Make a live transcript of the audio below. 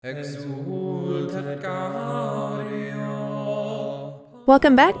Exultet Gario.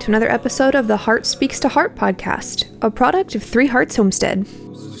 Welcome back to another episode of the Heart Speaks to Heart podcast, a product of Three Hearts Homestead.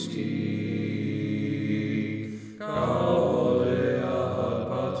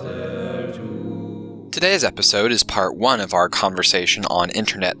 Today's episode is part one of our conversation on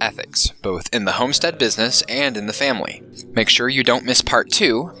internet ethics, both in the homestead business and in the family. Make sure you don't miss part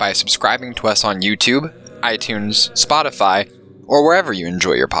two by subscribing to us on YouTube, iTunes, Spotify, or wherever you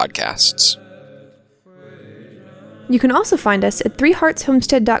enjoy your podcasts. You can also find us at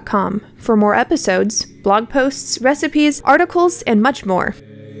threeheartshomestead.com for more episodes, blog posts, recipes, articles, and much more.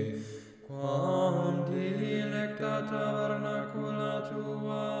 Quam dilecta tabernacula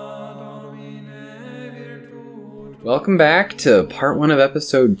tua Domine virtutum. Welcome back to part one of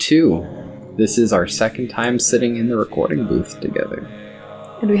episode 2. This is our second time sitting in the recording booth together.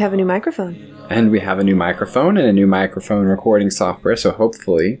 And we have a new microphone. And we have a new microphone and a new microphone recording software, so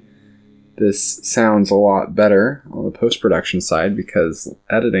hopefully this sounds a lot better on the post-production side, because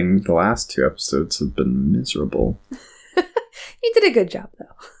editing the last 2 episodes has been miserable. You did a good job,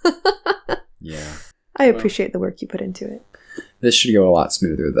 though. Yeah. I appreciate the work you put into it. This should go a lot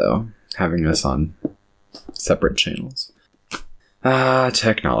smoother, though, having us on separate channels.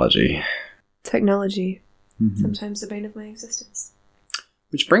 Technology. Technology. Mhm. Sometimes the bane of my existence.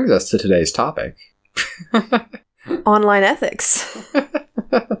 Which brings us to today's topic. Online ethics.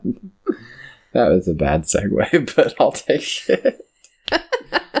 That was a bad segue, but I'll take it.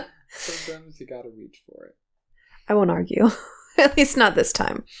 Sometimes you gotta reach for it. I won't argue. At least not this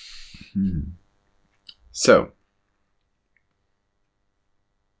time. So,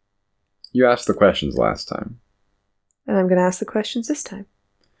 you asked the questions last time. And I'm going to ask the questions this time.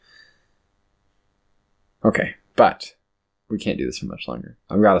 Okay, but we can't do this for much longer.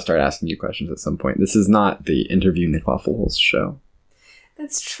 I've got to start asking you questions at some point. This is not the Interview Nick Waffles show.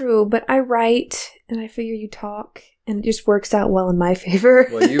 That's true, but I write, and I figure you talk, and it just works out well in my favor.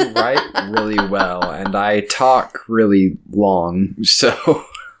 Well, you write really well, and I talk really long, so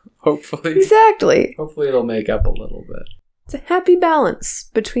hopefully it'll make up a little bit. It's a happy balance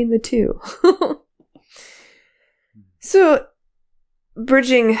between the two. So,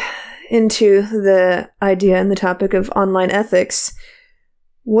 bridging into the idea and the topic of online ethics,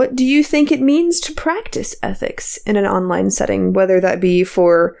 what do you think it means to practice ethics in an online setting, whether that be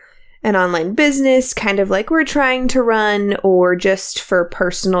for an online business, kind of like we're trying to run, or just for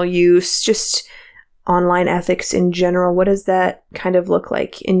personal use, just online ethics in general? What does that kind of look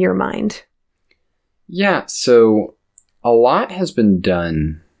like in your mind? Yeah, so a lot has been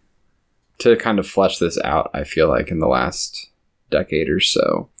done to kind of flesh this out, I feel like, in the last decade or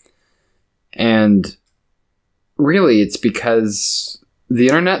so. And really, it's because the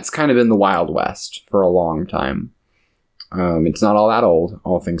internet's kind of been the Wild West for a long time. It's not all that old,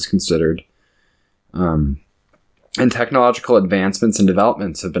 all things considered. And technological advancements and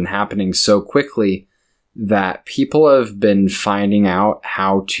developments have been happening so quickly that people have been finding out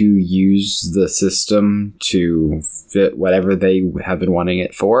how to use the system to fit whatever they have been wanting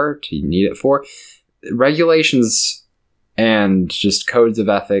it for, to need it for. Regulations and just codes of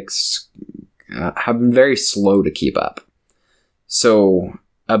ethics have been very slow to keep up. So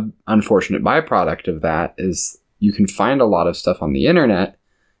an unfortunate byproduct of that is you can find a lot of stuff on the internet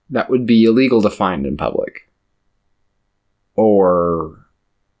that would be illegal to find in public, or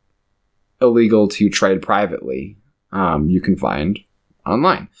illegal to trade privately. You can find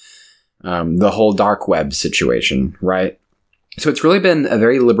online. The whole dark web situation, right? So it's really been a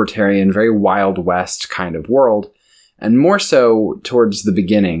very libertarian, very Wild West kind of world, and more so towards the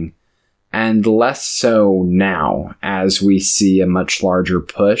beginning, and less so now, as we see a much larger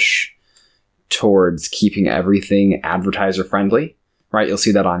push towards keeping everything advertiser friendly, right? You'll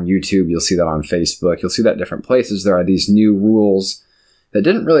see that on YouTube, you'll see that on Facebook, you'll see that in different places. There are these new rules that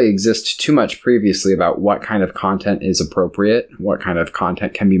didn't really exist too much previously about what kind of content is appropriate, what kind of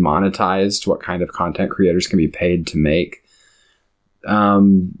content can be monetized, what kind of content creators can be paid to make.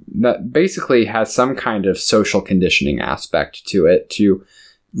 That basically has some kind of social conditioning aspect to it, to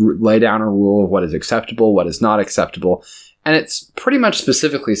lay down a rule of what is acceptable, what is not acceptable. And it's pretty much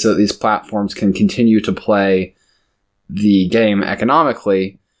specifically so that these platforms can continue to play the game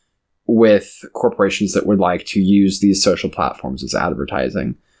economically with corporations that would like to use these social platforms as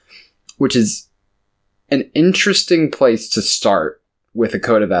advertising, which is an interesting place to start with a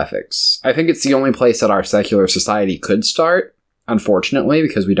code of ethics. I think it's the only place that our secular society could start, unfortunately,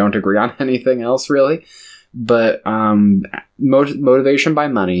 because we don't agree on anything else, really. But motivation by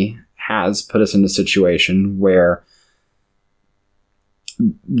money has put us in a situation where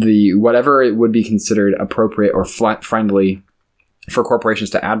whatever it would be considered appropriate or friendly for corporations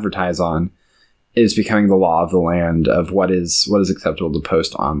to advertise on is becoming the law of the land of what is acceptable to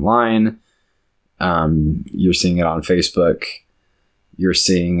post online. You're seeing it on Facebook. You're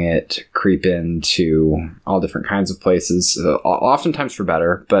seeing it creep into all different kinds of places, oftentimes for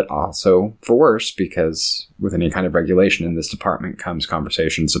better, but also for worse, because with any kind of regulation in this department comes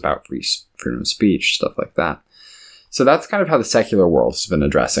conversations about freedom of speech, stuff like that. So that's kind of how the secular world has been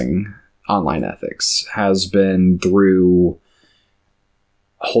addressing online ethics, has been through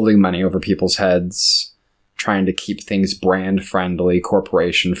holding money over people's heads, trying to keep things brand friendly,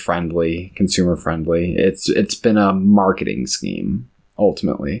 corporation friendly, consumer friendly. It's been a marketing scheme,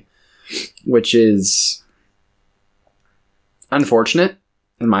 ultimately, which is unfortunate,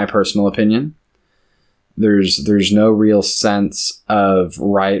 in my personal opinion. There's no real sense of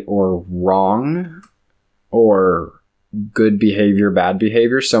right or wrong, or good behavior, bad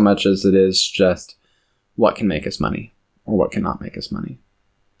behavior, so much as it is just what can make us money or what cannot make us money.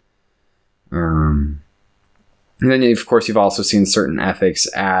 And then, of course, you've also seen certain ethics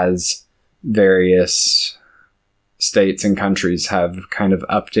as various states and countries have kind of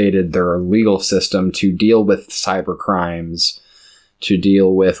updated their legal system to deal with cyber crimes, to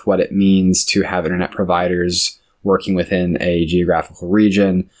deal with what it means to have internet providers working within a geographical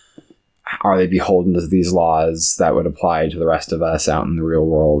region. Are they beholden to these laws that would apply to the rest of us out in the real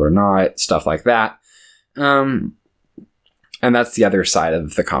world or not? Stuff like that. And that's the other side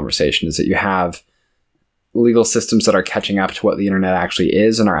of the conversation, is that you have legal systems that are catching up to what the internet actually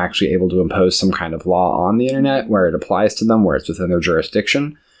is and are actually able to impose some kind of law on the internet where it applies to them, where it's within their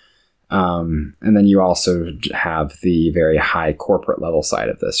jurisdiction. And then you also have the very high corporate level side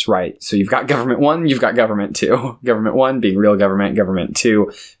of this, right? So you've got government one, you've got government two. Government one being real government, government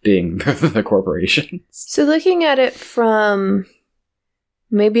two being the corporations. So looking at it from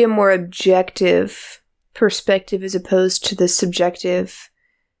maybe a more objective perspective as opposed to the subjective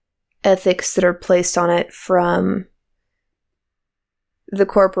ethics that are placed on it from the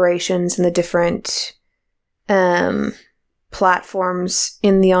corporations and the different platforms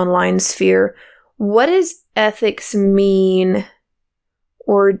in the online sphere, what does ethics mean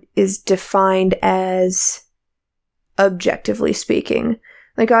or is defined as, objectively speaking?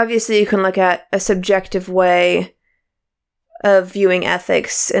 Like, obviously you can look at a subjective way of viewing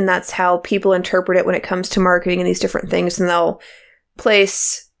ethics, and that's how people interpret it when it comes to marketing and these different things, and they'll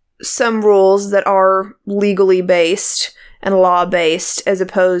place some rules that are legally based and law based as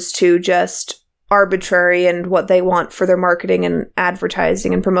opposed to just arbitrary and what they want for their marketing and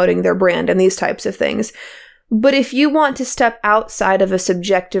advertising and promoting their brand and these types of things. But if you want to step outside of a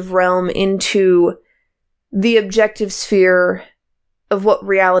subjective realm into the objective sphere of what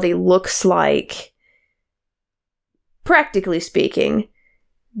reality looks like, practically speaking,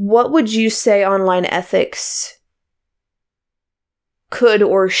 what would you say online ethics could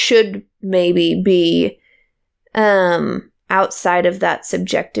or should maybe be outside of that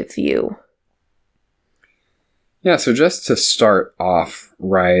subjective view? Yeah, so just to start off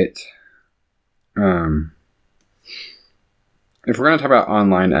right, if we're going to talk about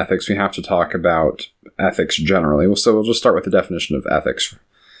online ethics, we have to talk about ethics generally. So we'll just start with the definition of ethics.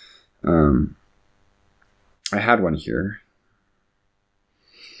 I had one here.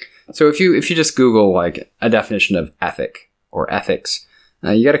 So if you just Google like a definition of ethic or ethics,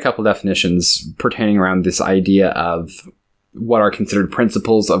 you get a couple definitions pertaining around this idea of what are considered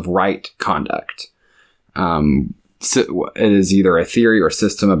principles of right conduct. So it is either a theory or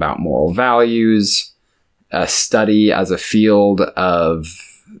system about moral values, a study as a field of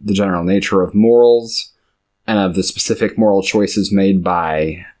the general nature of morals and of the specific moral choices made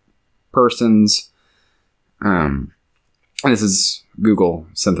by persons. And this is Google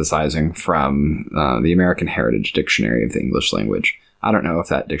synthesizing from the American Heritage Dictionary of the English Language. I don't know if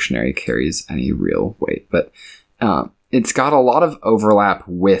that dictionary carries any real weight, but it's got a lot of overlap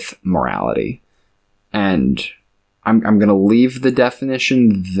with morality. And I'm going to leave the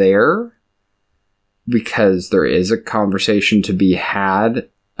definition there because there is a conversation to be had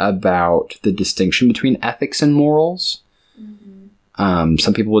about the distinction between ethics and morals. Mm-hmm.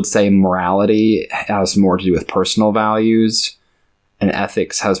 Some people would say morality has more to do with personal values and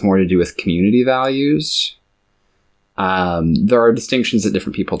ethics has more to do with community values. There are distinctions that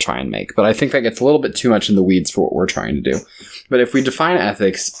different people try and make, but I think that gets a little bit too much in the weeds for what we're trying to do. But if we define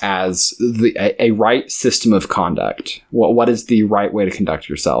ethics as a right system of conduct, what is the right way to conduct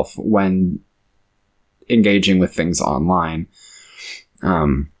yourself when engaging with things online?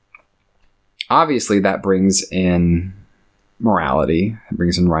 Obviously, that brings in morality, it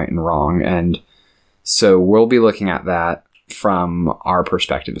brings in right and wrong, and so we'll be looking at that from our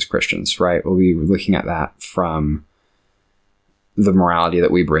perspective as Christians, right? We'll be looking at that from the morality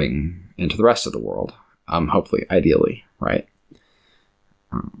that we bring into the rest of the world. Hopefully, ideally, right?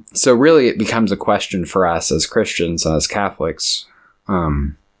 So really, it becomes a question for us as Christians and as Catholics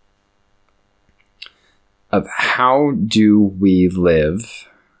of how do we live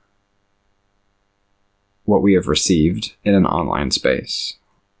what we have received in an online space?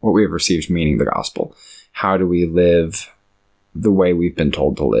 What we have received, meaning the gospel. How do we live the way we've been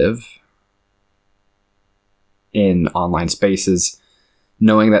told to live in online spaces,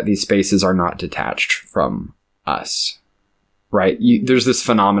 knowing that these spaces are not detached from us, right? There's this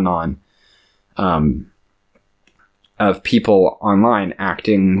phenomenon of people online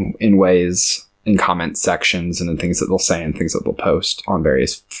acting in ways in comment sections and in things that they'll say and things that they'll post on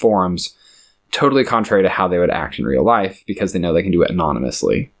various forums, totally contrary to how they would act in real life because they know they can do it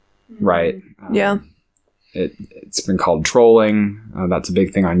anonymously, right? Yeah. It's been called trolling. That's a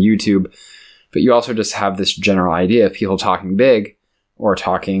big thing on YouTube. But you also just have this general idea of people talking big or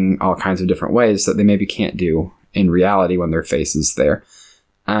talking all kinds of different ways that they maybe can't do in reality when their face is there.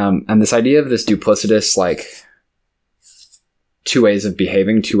 And this idea of this duplicitous, like, two ways of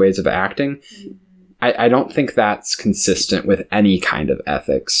behaving, two ways of acting, I don't think that's consistent with any kind of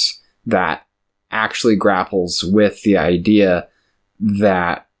ethics that actually grapples with the idea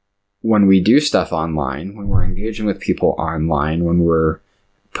that when we do stuff online, when we're engaging with people online, when we're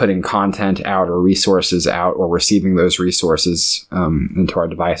putting content out or resources out or receiving those resources into our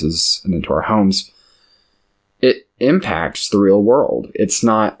devices and into our homes, it impacts the real world. It's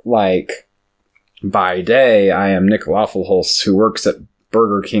not like, by day, I am Nick Waffleholz who works at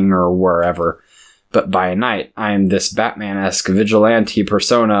Burger King or wherever, but by night, I am this Batman-esque vigilante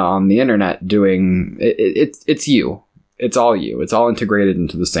persona on the internet doing... It's you. It's all you. It's all integrated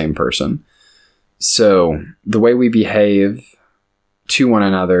into the same person. So the way we behave to one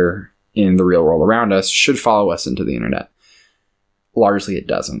another in the real world around us should follow us into the internet. Largely, it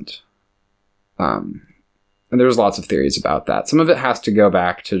doesn't. And there's lots of theories about that. Some of it has to go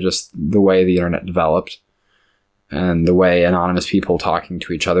back to just the way the internet developed and the way anonymous people talking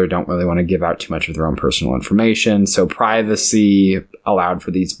to each other don't really want to give out too much of their own personal information. So privacy allowed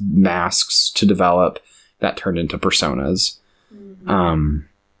for these masks to develop that turned into personas. Mm-hmm.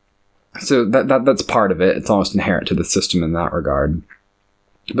 So that's part of it. It's almost inherent to the system in that regard.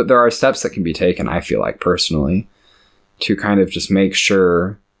 But there are steps that can be taken, I feel like, personally, to kind of just make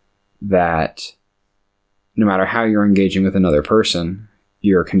sure that no matter how you're engaging with another person,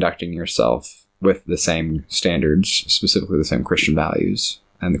 you're conducting yourself with the same standards, specifically the same Christian values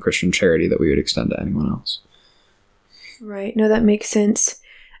and the Christian charity that we would extend to anyone else. Right. No, that makes sense.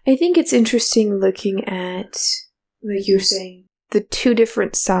 I think it's interesting looking at, like you're saying, the two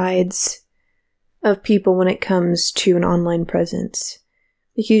different sides of people when it comes to an online presence.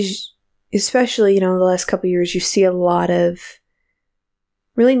 Because, especially, the last couple of years, you see a lot of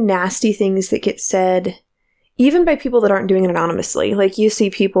really nasty things that get said, even by people that aren't doing it anonymously. Like, you see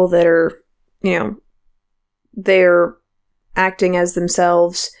people that are, they're acting as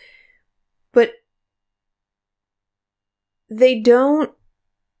themselves, but they don't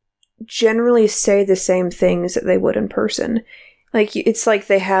generally say the same things that they would in person. Like, it's like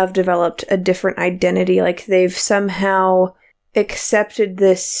they have developed a different identity. Like, they've somehow accepted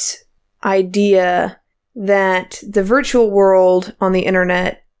this idea that the virtual world on the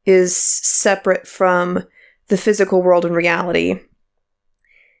internet is separate from the physical world in reality.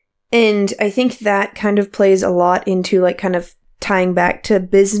 And I think that kind of plays a lot into, like, kind of tying back to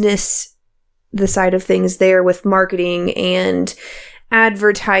business, the side of things there with marketing and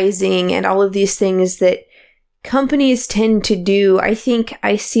advertising and all of these things that companies tend to do. I think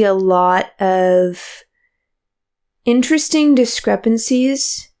I see a lot of interesting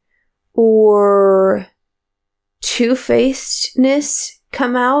discrepancies or two-facedness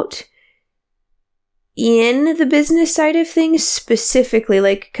come out in the business side of things, specifically,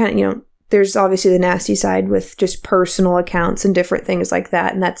 like, kind of, there's obviously the nasty side with just personal accounts and different things like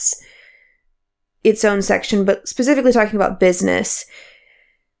that, and that's its own section, but specifically talking about business,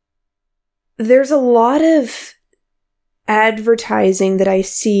 there's a lot of advertising that I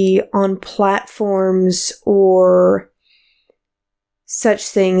see on platforms or such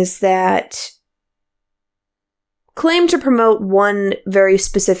things that claim to promote one very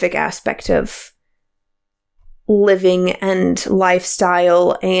specific aspect of living and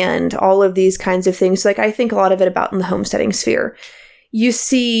lifestyle and all of these kinds of things. Like, I think a lot of it about in the homesteading sphere. You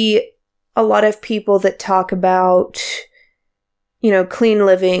see a lot of people that talk about, clean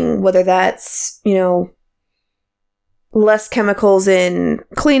living, whether that's, less chemicals in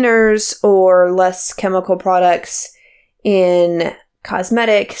cleaners or less chemical products in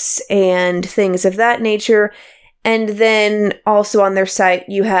cosmetics and things of that nature. And then also on their site,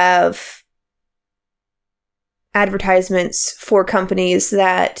 you have advertisements for companies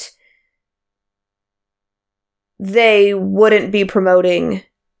that they wouldn't be promoting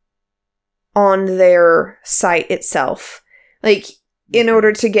on their site itself. Like, in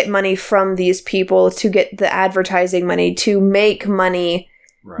order to get money from these people, to get the advertising money, to make money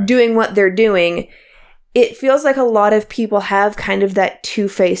doing what they're doing, it feels like a lot of people have kind of that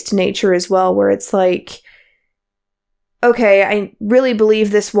two-faced nature as well, where it's like, okay, I really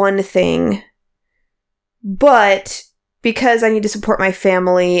believe this one thing, but because I need to support my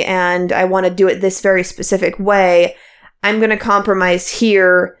family and I want to do it this very specific way, I'm going to compromise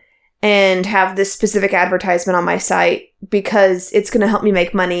here and have this specific advertisement on my site because it's going to help me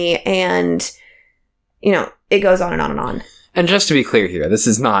make money, and, you know, it goes on and on and on. And just to be clear here, this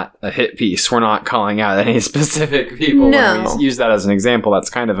is not a hit piece. We're not calling out any specific people. No. When we use that as an example, that's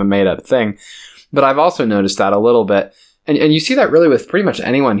kind of a made-up thing. But I've also noticed that a little bit. And you see that really with pretty much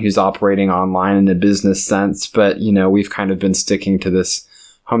anyone who's operating online in a business sense. But, you know, we've kind of been sticking to this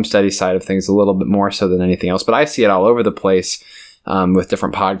homesteady side of things a little bit more so than anything else. But I see it all over the place with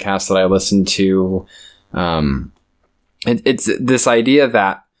different podcasts that I listen to. It's this idea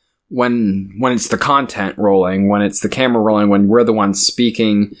that when it's the content rolling, when it's the camera rolling, when we're the ones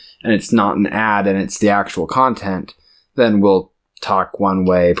speaking and it's not an ad and it's the actual content, then we'll talk one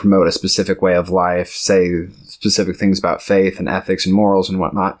way, promote a specific way of life, say specific things about faith and ethics and morals and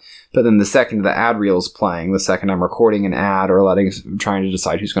whatnot. But then the second the ad reel's playing, the second I'm recording an ad or trying to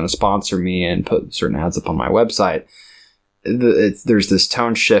decide who's going to sponsor me and put certain ads up on my website, there's this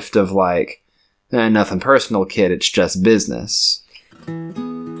tone shift of like, nothing personal, kid, it's just business.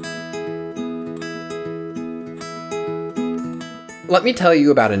 Let me tell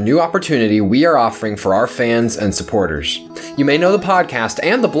you about a new opportunity we are offering for our fans and supporters. You may know the podcast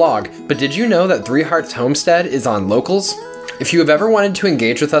and the blog, but did you know that Three Hearts Homestead is on Locals? If you have ever wanted to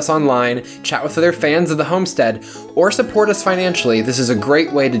engage with us online, chat with other fans of the homestead, or support us financially, this is a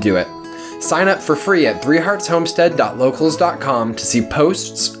great way to do it. Sign up for free at threeheartshomestead.locals.com to see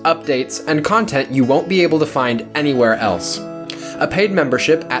posts, updates, and content you won't be able to find anywhere else. A paid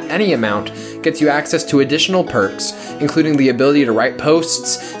membership at any amount gets you access to additional perks, including the ability to write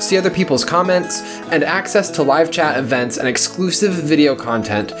posts, see other people's comments, and access to live chat events and exclusive video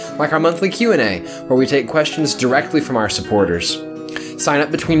content like our monthly Q&A, where we take questions directly from our supporters. Sign up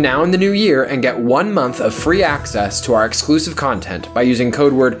between now and the new year and get 1 month of free access to our exclusive content by using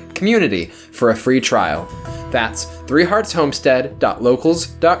code word COMMUNITY for a free trial. That's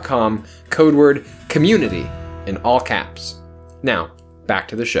threeheartshomestead.locals.com, code word COMMUNITY in all caps. Now, back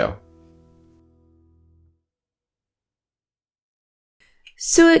to the show.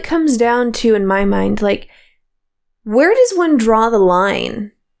 So it comes down to, in my mind, like, where does one draw the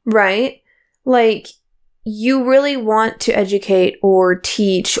line, right? Like, you really want to educate or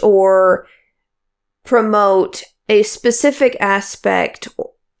teach or promote a specific aspect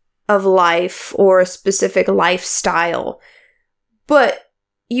of life or a specific lifestyle, but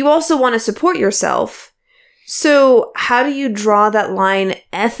you also want to support yourself. So how do you draw that line,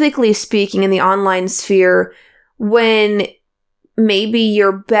 ethically speaking, in the online sphere when maybe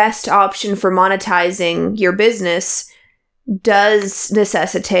your best option for monetizing your business does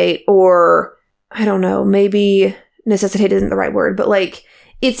necessitate, or I don't know, maybe necessitate isn't the right word, but like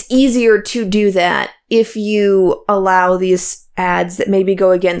it's easier to do that if you allow these ads that maybe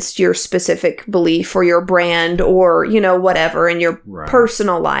go against your specific belief or your brand or, you know, whatever in your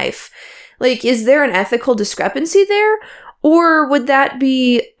personal life. Like, is there an ethical discrepancy there? Or would that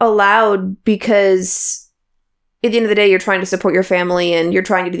be allowed because at the end of the day, you're trying to support your family and you're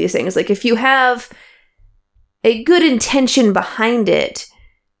trying to do these things? Like, if you have a good intention behind it,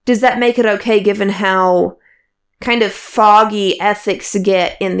 does that make it okay given how kind of foggy ethics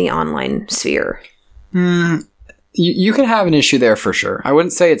get in the online sphere? You can have an issue there for sure. I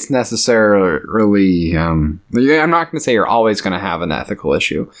wouldn't say it's necessarily... I'm not going to say you're always going to have an ethical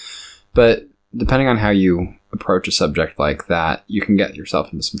issue. But depending on how you approach a subject like that, you can get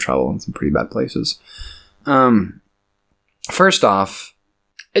yourself into some trouble in some pretty bad places. First off,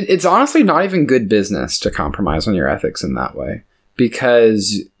 it's honestly not even good business to compromise on your ethics in that way,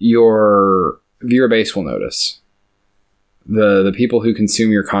 because your viewer base will notice. The people who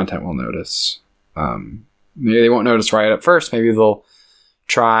consume your content will notice. Maybe they won't notice right at first. Maybe they'll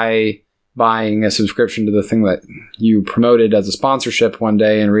try buying a subscription to the thing that you promoted as a sponsorship one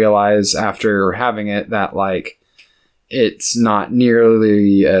day and realize after having it that like it's not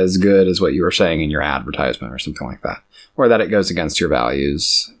nearly as good as what you were saying in your advertisement or something like that, or that it goes against your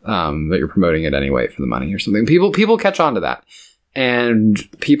values, that you're promoting it anyway for the money or something. People catch on to that, And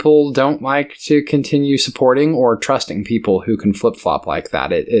people don't like to continue supporting or trusting people who can flip-flop like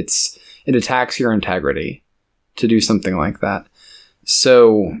that. It attacks your integrity to do something like that.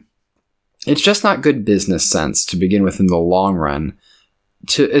 So it's just not good business sense to begin with in the long run,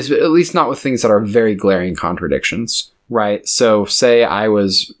 at least not with things that are very glaring contradictions, right? So say I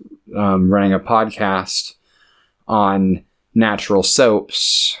was running a podcast on natural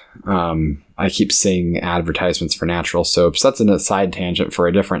soaps. I keep seeing advertisements for natural soaps. That's a side tangent for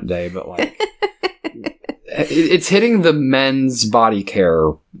a different day, but like it's hitting the men's body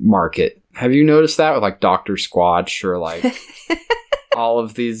care market. Have you noticed that with like Dr. Squatch or like all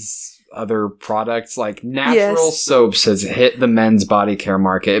of these other products? Like natural soaps has hit the men's body care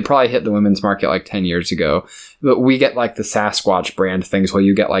market. It probably hit the women's market like 10 years ago. But we get like the Sasquatch brand things while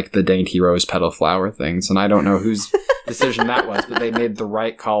you get like the Dainty Rose Petal Flower things. And I don't know whose decision that was, but they made the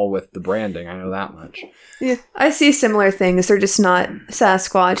right call with the branding. I know that much. Yeah, I see similar things. They're just not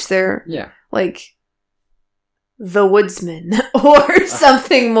Sasquatch. They're like the Woodsman or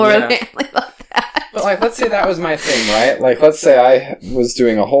something more manly like that. But like, let's say that was my thing, right? Like, let's say I was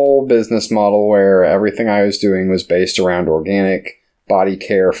doing a whole business model where everything I was doing was based around organic body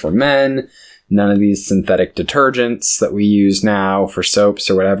care for men. None of these synthetic detergents that we use now for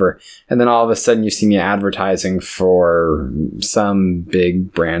soaps or whatever. And then all of a sudden you see me advertising for some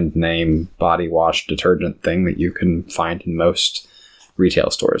big brand name body wash detergent thing that you can find in most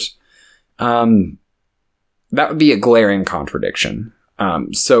retail stores. That would be a glaring contradiction.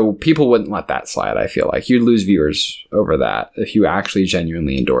 So people wouldn't let that slide, I feel like. You'd lose viewers over that if you actually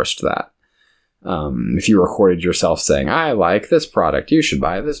genuinely endorsed that. If you recorded yourself saying, I like this product, you should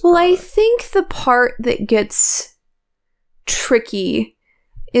buy this product. I think the part that gets tricky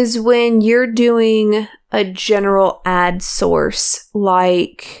is when you're doing a general ad source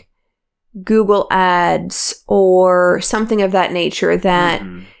like Google Ads or something of that nature that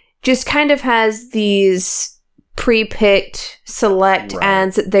just kind of has these pre-picked select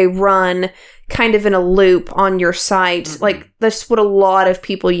ads that they run kind of in a loop on your site. Like that's what a lot of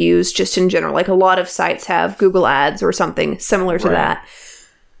people use just in general. Like a lot of sites have Google Ads or something similar to that.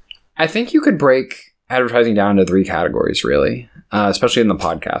 I think you could break advertising down into 3 categories really, especially in the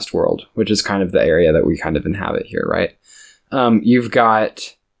podcast world, which is kind of the area that we kind of inhabit here, right? You've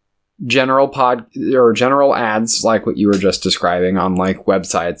got general ads like what you were just describing on like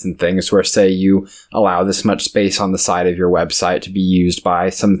websites and things where say you allow this much space on the side of your website to be used by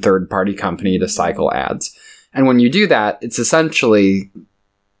some third-party company to cycle ads. And when you do that, it's essentially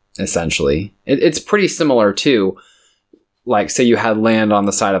it's pretty similar to like say you had land on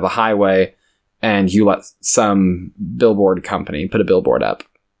the side of a highway and you let some billboard company put a billboard up,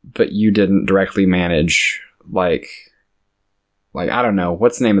 but you didn't directly manage like I don't know,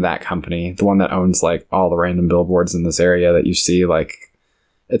 what's the name of that company? The one that owns like all the random billboards in this area that you see, like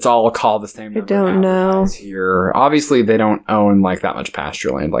it's all called the same. I don't know. Here, obviously they don't own like that much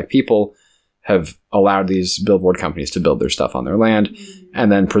pasture land. Like people have allowed these billboard companies to build their stuff on their land, and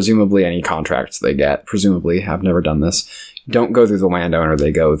then presumably any contracts they get, presumably have never done this, don't go through the landowner,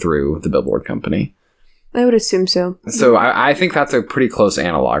 they go through the billboard company. I would assume so. So I think that's a pretty close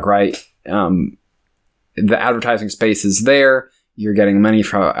analog, right? The advertising space is there. You're getting money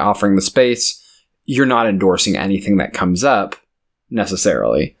from offering the space. You're not endorsing anything that comes up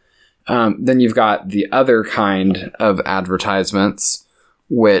necessarily. Then you've got the other kind of advertisements,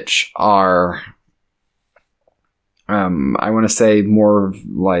 which are, I want to say more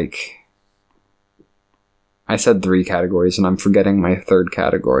like, I said 3 categories and I'm forgetting my third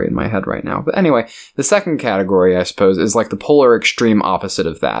category in my head right now. But anyway, the second category, I suppose, is like the polar extreme opposite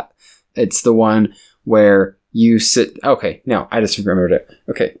of that. It's the one where you sit... Okay, no, I just remembered it.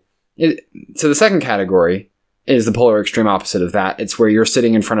 Okay. So the second category is the polar extreme opposite of that. It's where you're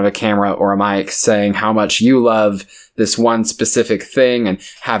sitting in front of a camera or a mic saying how much you love this one specific thing, and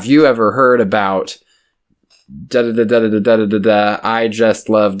have you ever heard about da-da-da-da-da-da-da-da-da, I just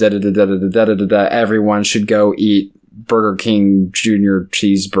love da-da-da-da-da-da-da-da-da, everyone should go eat Burger King Junior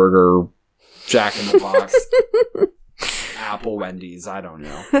Cheeseburger, Jack in the Box, Apple Wendy's, I don't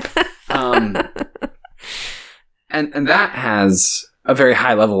know. And that has a very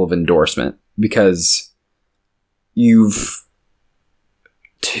high level of endorsement because you've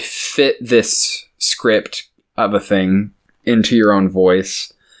fit this script of a thing into your own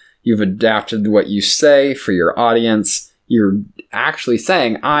voice. You've adapted what you say for your audience. You're actually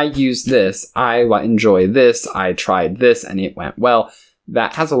saying, I use this, I enjoy this, I tried this, and it went well.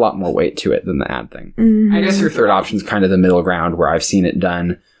 That has a lot more weight to it than the ad thing. Mm-hmm. I guess your third option is kind of the middle ground where I've seen it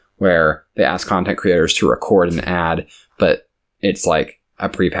done, where they ask content creators to record an ad, but it's like a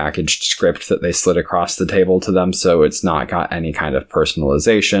prepackaged script that they slid across the table to them, so it's not got any kind of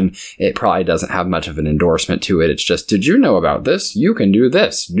personalization. It probably doesn't have much of an endorsement to it. It's just, did you know about this? You can do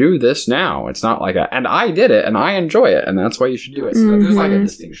this. Do this now. It's not like and I did it and I enjoy it and that's why you should do it. So there's like a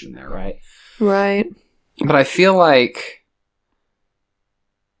distinction there, right? Right. But I feel like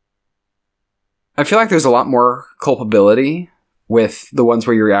there's a lot more culpability with the ones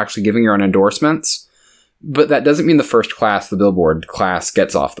where you're actually giving your own endorsements. But that doesn't mean the first class, the Billboard class,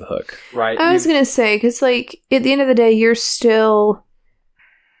 gets off the hook, right? I was going to say, because, like, at the end of the day, you're still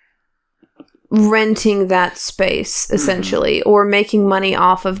renting that space, essentially, or making money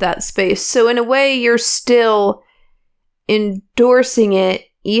off of that space. So, in a way, you're still endorsing it,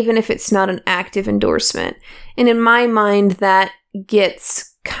 even if it's not an active endorsement. And in my mind, that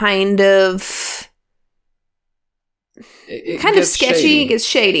gets kind of... kind of sketchy. Shady. It gets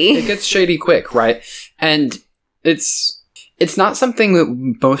shady. It gets shady quick, right? And it's not something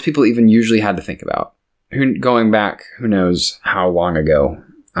that most people even usually had to think about. Going back, who knows how long ago.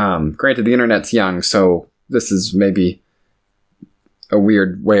 Granted, the internet's young, so this is maybe a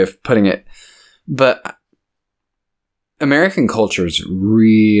weird way of putting it. But American culture's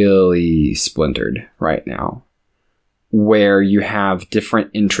really splintered right now, where you have different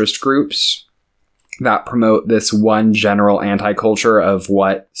interest groups that promote this one general anti-culture of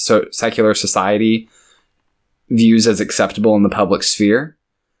what secular society views as acceptable in the public sphere.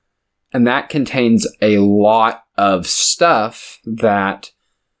 And that contains a lot of stuff that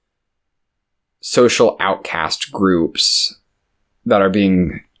social outcast groups that are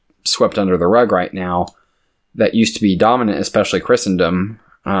being swept under the rug right now, that used to be dominant, especially Christendom,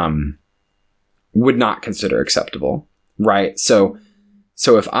 would not consider acceptable, right? So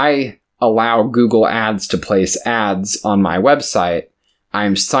if I allow Google Ads to place ads on my website,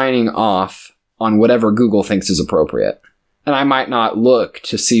 I'm signing off on whatever Google thinks is appropriate. And I might not look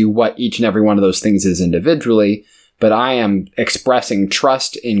to see what each and every one of those things is individually, but I am expressing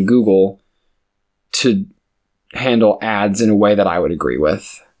trust in Google to handle ads in a way that I would agree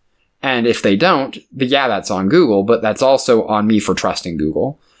with. And if they don't, that's on Google, but that's also on me for trusting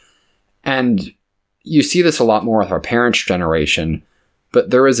Google. And you see this a lot more with our parents' generation. But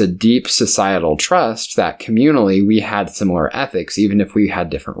there is a deep societal trust that communally we had similar ethics, even if we had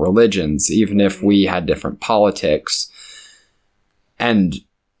different religions, even if we had different politics. And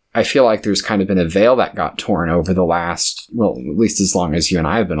I feel like there's kind of been a veil that got torn over the last, well, at least as long as you and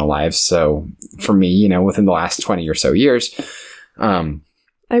I have been alive. So for me, within the last 20 or so years,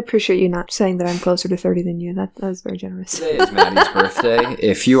 I appreciate you not saying that I'm closer to 30 than you. That was very generous. Today is Maddie's birthday.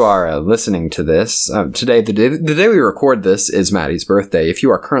 If you are listening to this, today, the day we record this is Maddie's birthday. If you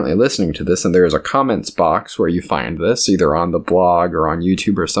are currently listening to this and there is a comments box where you find this, either on the blog or on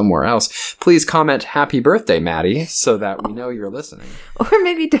YouTube or somewhere else, please comment "Happy Birthday, Maddie," so that we know you're listening. Or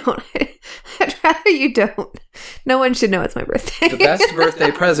maybe don't. I'd rather you don't. No one should know it's my birthday. The best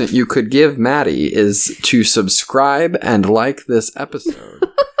birthday present you could give Maddie is to subscribe and like this episode.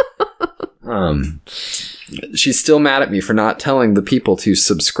 She's still mad at me for not telling the people to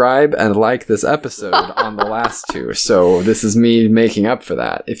subscribe and like this episode on the last two. So this is me making up for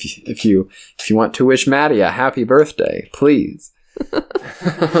that. If you want to wish Maddie a happy birthday, please.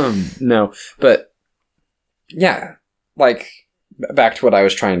 No, but yeah, like back to what I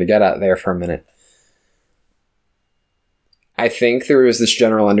was trying to get at there for a minute. I think there was this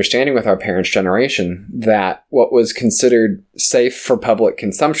general understanding with our parents' generation that what was considered safe for public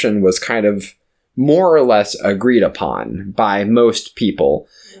consumption was kind of more or less agreed upon by most people,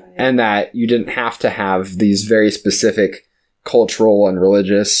 right. And that you didn't have to have these very specific cultural and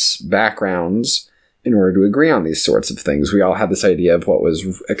religious backgrounds in order to agree on these sorts of things. We all had this idea of what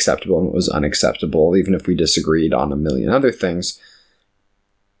was acceptable and what was unacceptable, even if we disagreed on a million other things.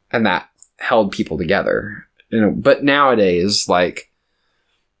 And that held people together. But nowadays, like,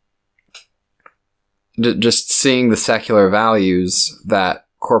 just seeing the secular values that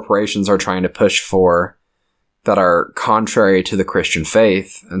corporations are trying to push for that are contrary to the Christian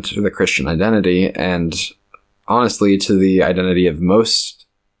faith and to the Christian identity, and honestly to the identity of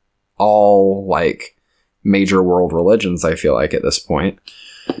all like major world religions, I feel like at this point,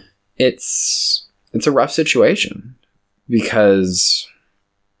 it's a rough situation, because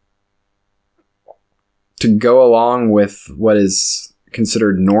to go along with what is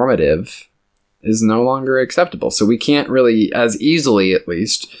considered normative is no longer acceptable. So we can't really, as easily at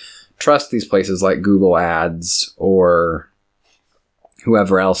least, trust these places like Google Ads or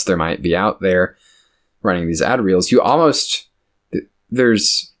whoever else there might be out there running these ad reels. There's almost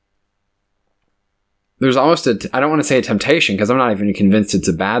I don't want to say a temptation, because I'm not even convinced it's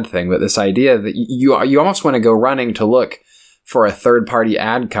a bad thing, but this idea that you almost want to go running to look for a third-party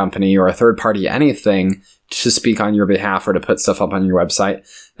ad company or a third-party anything to speak on your behalf or to put stuff up on your website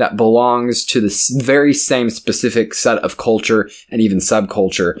that belongs to the very same specific set of culture and even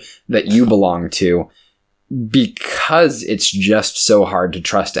subculture that you belong to, because it's just so hard to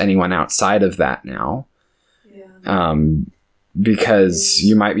trust anyone outside of that now. Yeah. Because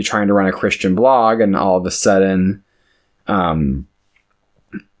you might be trying to run a Christian blog and all of a sudden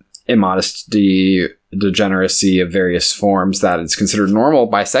immodesty, degeneracy of various forms that is considered normal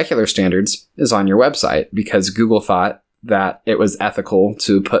by secular standards is on your website because Google thought that it was ethical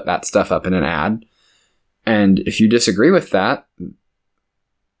to put that stuff up in an ad. And if you disagree with that,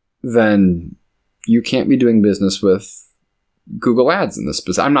 then you can't be doing business with Google Ads in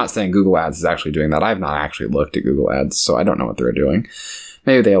this. I'm not saying Google Ads is actually doing that. I've not actually looked at Google Ads, so I don't know what they're doing.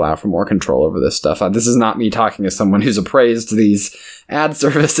 Maybe they allow for more control over this stuff. This is not me talking as someone who's appraised these ad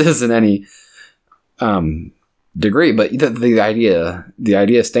services in any degree, but the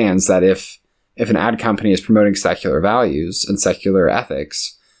idea stands that if an ad company is promoting secular values and secular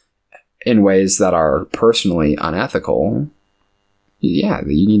ethics in ways that are personally unethical, yeah,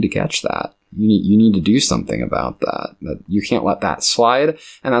 you need to catch that. You need to do something about that. That you can't let that slide,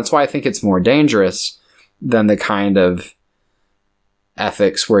 and that's why I think it's more dangerous than the kind of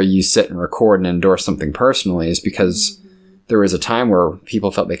ethics where you sit and record and endorse something personally, is because there was a time where people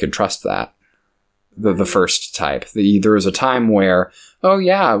felt they could trust that. The first type. There was a time where, oh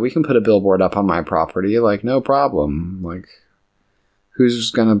yeah, we can put a billboard up on my property, like no problem. Like, who's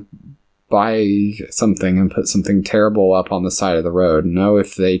gonna buy something and put something terrible up on the side of the road? No,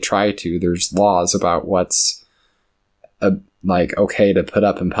 if they try to, there's laws about what's like okay to put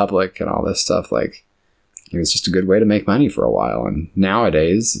up in public and all this stuff. Like, it was just a good way to make money for a while. And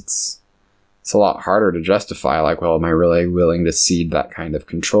nowadays it's a lot harder to justify, like, well, am I really willing to cede that kind of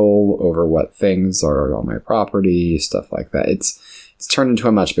control over what things are on my property, stuff like that. It's turned into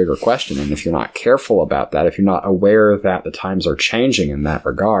a much bigger question. And if you're not careful about that, if you're not aware that the times are changing in that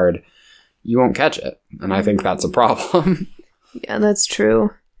regard, you won't catch it. And I think that's a problem. Yeah, that's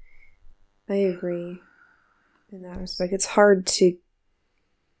true. I agree in that respect. It's hard to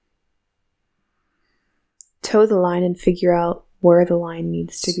toe the line and figure out where the line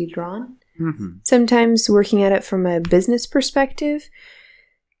needs to be drawn. Mm-hmm. Sometimes working at it from a business perspective.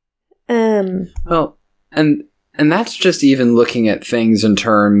 Well, and that's just even looking at things in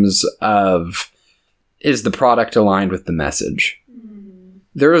terms of, is the product aligned with the message? Mm-hmm.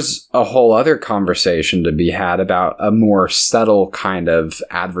 There's a whole other conversation to be had about a more subtle kind of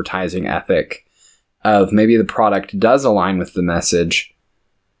advertising ethic of maybe the product does align with the message.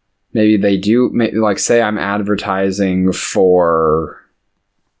 Maybe they do, like say I'm advertising for,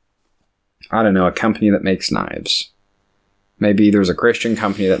 I don't know, a company that makes knives. Maybe there's a Christian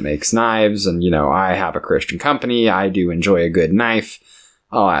company that makes knives, and, I have a Christian company. I do enjoy a good knife.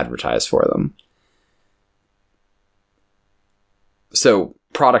 I'll advertise for them. So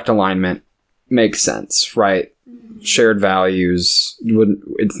product alignment makes sense, right? Shared values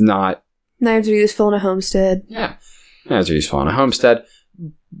it's not. Knives are useful in a homestead. Yeah. Knives are useful in a homestead.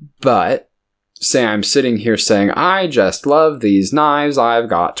 But say I'm sitting here saying, I just love these knives. I've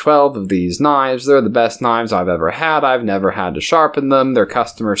got 12 of these knives. They're the best knives I've ever had. I've never had to sharpen them. Their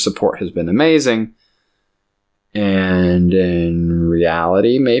customer support has been amazing. And in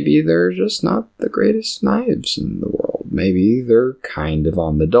reality, maybe they're just not the greatest knives in the world. Maybe they're kind of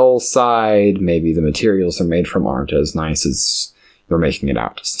on the dull side. Maybe the materials they're made from aren't as nice as they're making it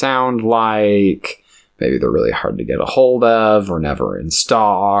out to sound like. Maybe they're really hard to get a hold of or never in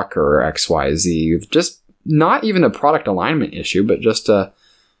stock or XYZ. Just not even a product alignment issue, but just a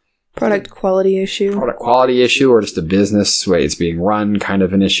product quality issue. Product quality issue, or just a business way it's being run kind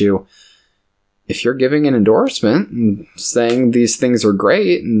of an issue. If you're giving an endorsement and saying these things are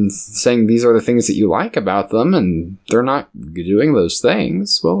great and saying these are the things that you like about them and they're not doing those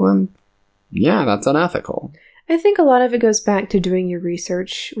things, well then, yeah, that's unethical. I think a lot of it goes back to doing your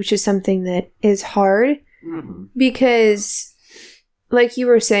research, which is something that is hard because, like you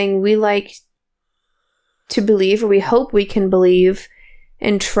were saying, we like to believe, or we hope we can believe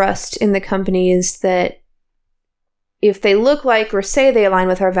and trust in the companies that if they look like or say they align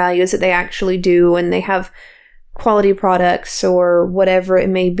with our values, that they actually do, and they have quality products or whatever it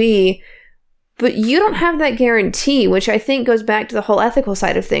may be. But you don't have that guarantee, which I think goes back to the whole ethical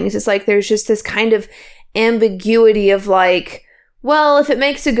side of things. It's like there's just this kind of ambiguity of like, well, if it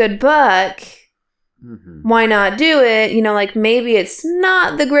makes a good buck, why not do it? Like maybe it's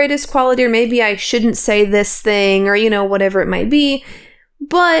not the greatest quality, or maybe I shouldn't say this thing, or, whatever it might be,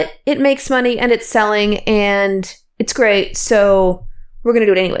 but it makes money and it's selling and it's great. So we're going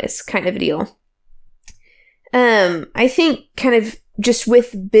to do it anyways, kind of a deal. I think kind of just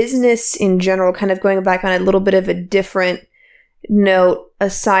with business in general, kind of going back on a little bit of a different note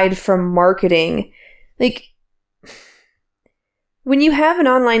aside from marketing, like when you have an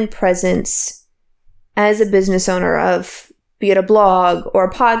online presence as a business owner of, be it a blog or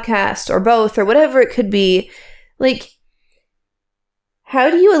a podcast or both or whatever it could be, like, how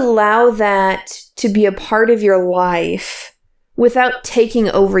do you allow that to be a part of your life without taking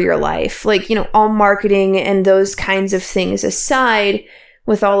over your life? Like, you know, all marketing and those kinds of things aside,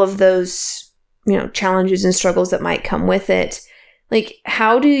 with all of those, you know, challenges and struggles that might come with it. Like,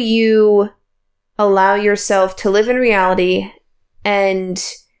 how do you allow yourself to live in reality and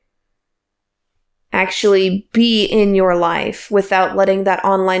actually be in your life without letting that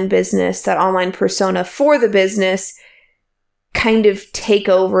online business, that online persona for the business kind of take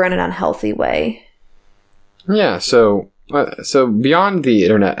over in an unhealthy way? Yeah, so beyond the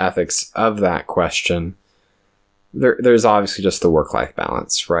internet ethics of that question, there's obviously just the work-life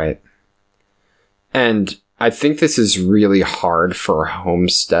balance, right? And I think this is really hard for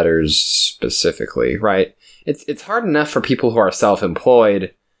homesteaders specifically, right? It's hard enough for people who are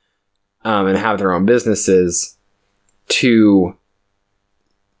self-employed and have their own businesses to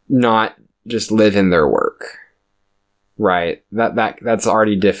not just live in their work, right? That's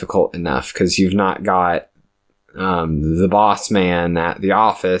already difficult enough because you've not got the boss man at the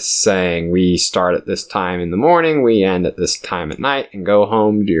office saying we start at this time in the morning, we end at this time at night, and go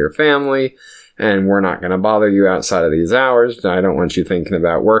home to your family, and we're not going to bother you outside of these hours. I don't want you thinking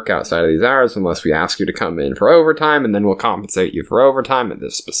about work outside of these hours unless we ask you to come in for overtime, and then we'll compensate you for overtime at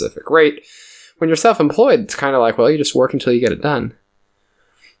this specific rate. When you're self-employed, it's kind of like, well, you just work until you get it done.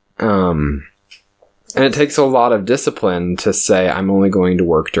 And it takes a lot of discipline to say, I'm only going to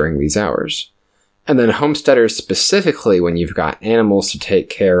work during these hours. And then homesteaders specifically, when you've got animals to take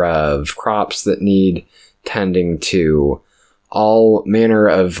care of, crops that need tending to, all manner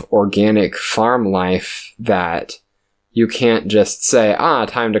of organic farm life that you can't just say,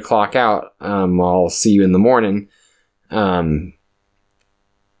 time to clock out, I'll see you in the morning. The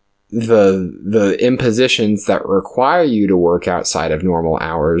impositions that require you to work outside of normal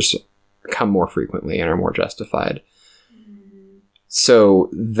hours come more frequently and are more justified. So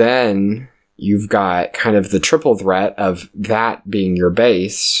then you've got kind of the triple threat of that being your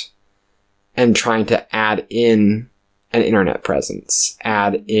base and trying to add in an internet presence,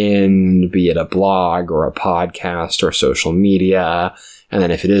 add in, be it a blog or a podcast or social media. And then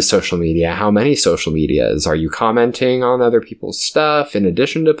if it is social media, how many social medias? Are you commenting on other people's stuff in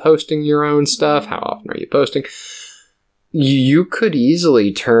addition to posting your own stuff? How often are you posting? You could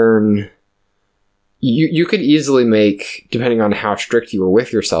easily you could easily make, depending on how strict you were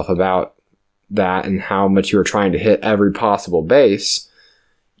with yourself about that and how much you were trying to hit every possible base,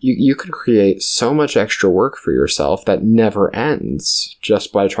 you could create so much extra work for yourself that never ends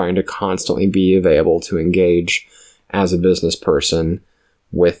just by trying to constantly be available to engage as a business person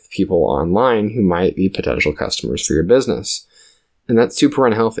with people online who might be potential customers for your business. And that's super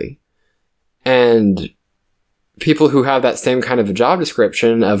unhealthy. And people who have that same kind of a job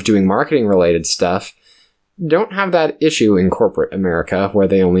description of doing marketing related stuff don't have that issue in corporate America where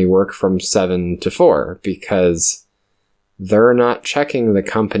they only work from 7 to 4 because they're not checking the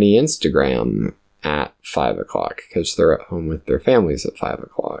company Instagram at 5 o'clock because they're at home with their families at 5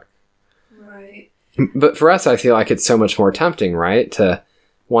 o'clock. Right. But for us, I feel like it's so much more tempting, right? To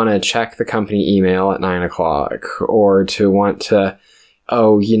want to check the company email at 9 o'clock or to want to,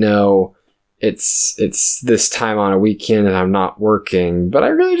 it's this time on a weekend and I'm not working, but I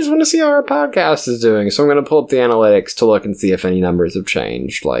really just want to see how our podcast is doing. So I'm going to pull up the analytics to look and see if any numbers have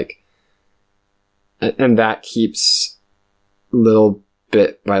changed. And that keeps little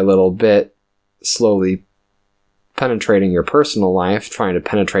bit by little bit slowly penetrating your personal life, trying to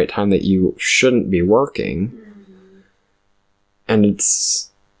penetrate time that you shouldn't be working. Mm-hmm.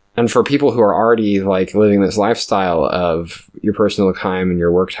 And for people who are already living this lifestyle of your personal time and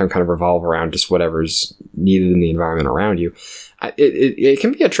your work time kind of revolve around just whatever's needed in the environment around you, it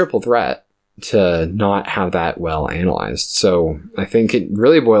can be a triple threat to not have that well analyzed. So I think it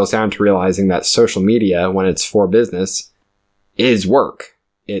really boils down to realizing that social media, when it's for business, is work.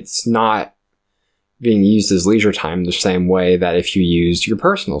 It's not being used as leisure time the same way that if you used your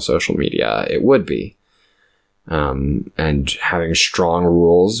personal social media, it would be. And having strong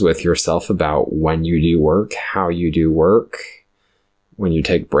rules with yourself about when you do work, how you do work, when you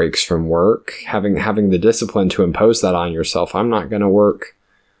take breaks from work, having the discipline to impose that on yourself. I'm not going to work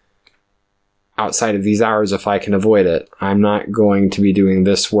outside of these hours if I can avoid it. I'm not going to be doing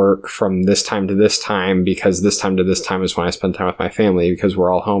this work from this time to this time because this time to this time is when I spend time with my family because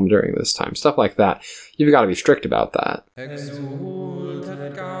we're all home during this time. Stuff like that. You've got to be strict about that.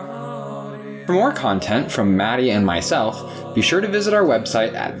 For more content from Maddie and myself, be sure to visit our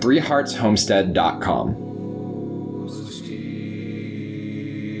website at threeheartshomestead.com.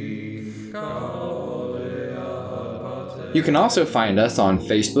 You can also find us on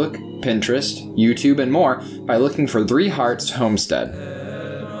Facebook, Pinterest, YouTube, and more by looking for Three Hearts Homestead.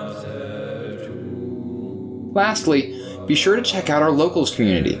 Lastly, be sure to check out our locals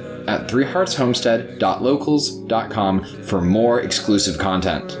community at threeheartshomestead.locals.com for more exclusive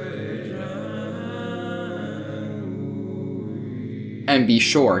content. And be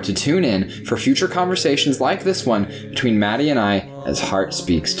sure to tune in for future conversations like this one between Maddie and I as Heart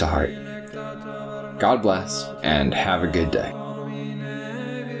Speaks to Heart. God bless, and have a good day.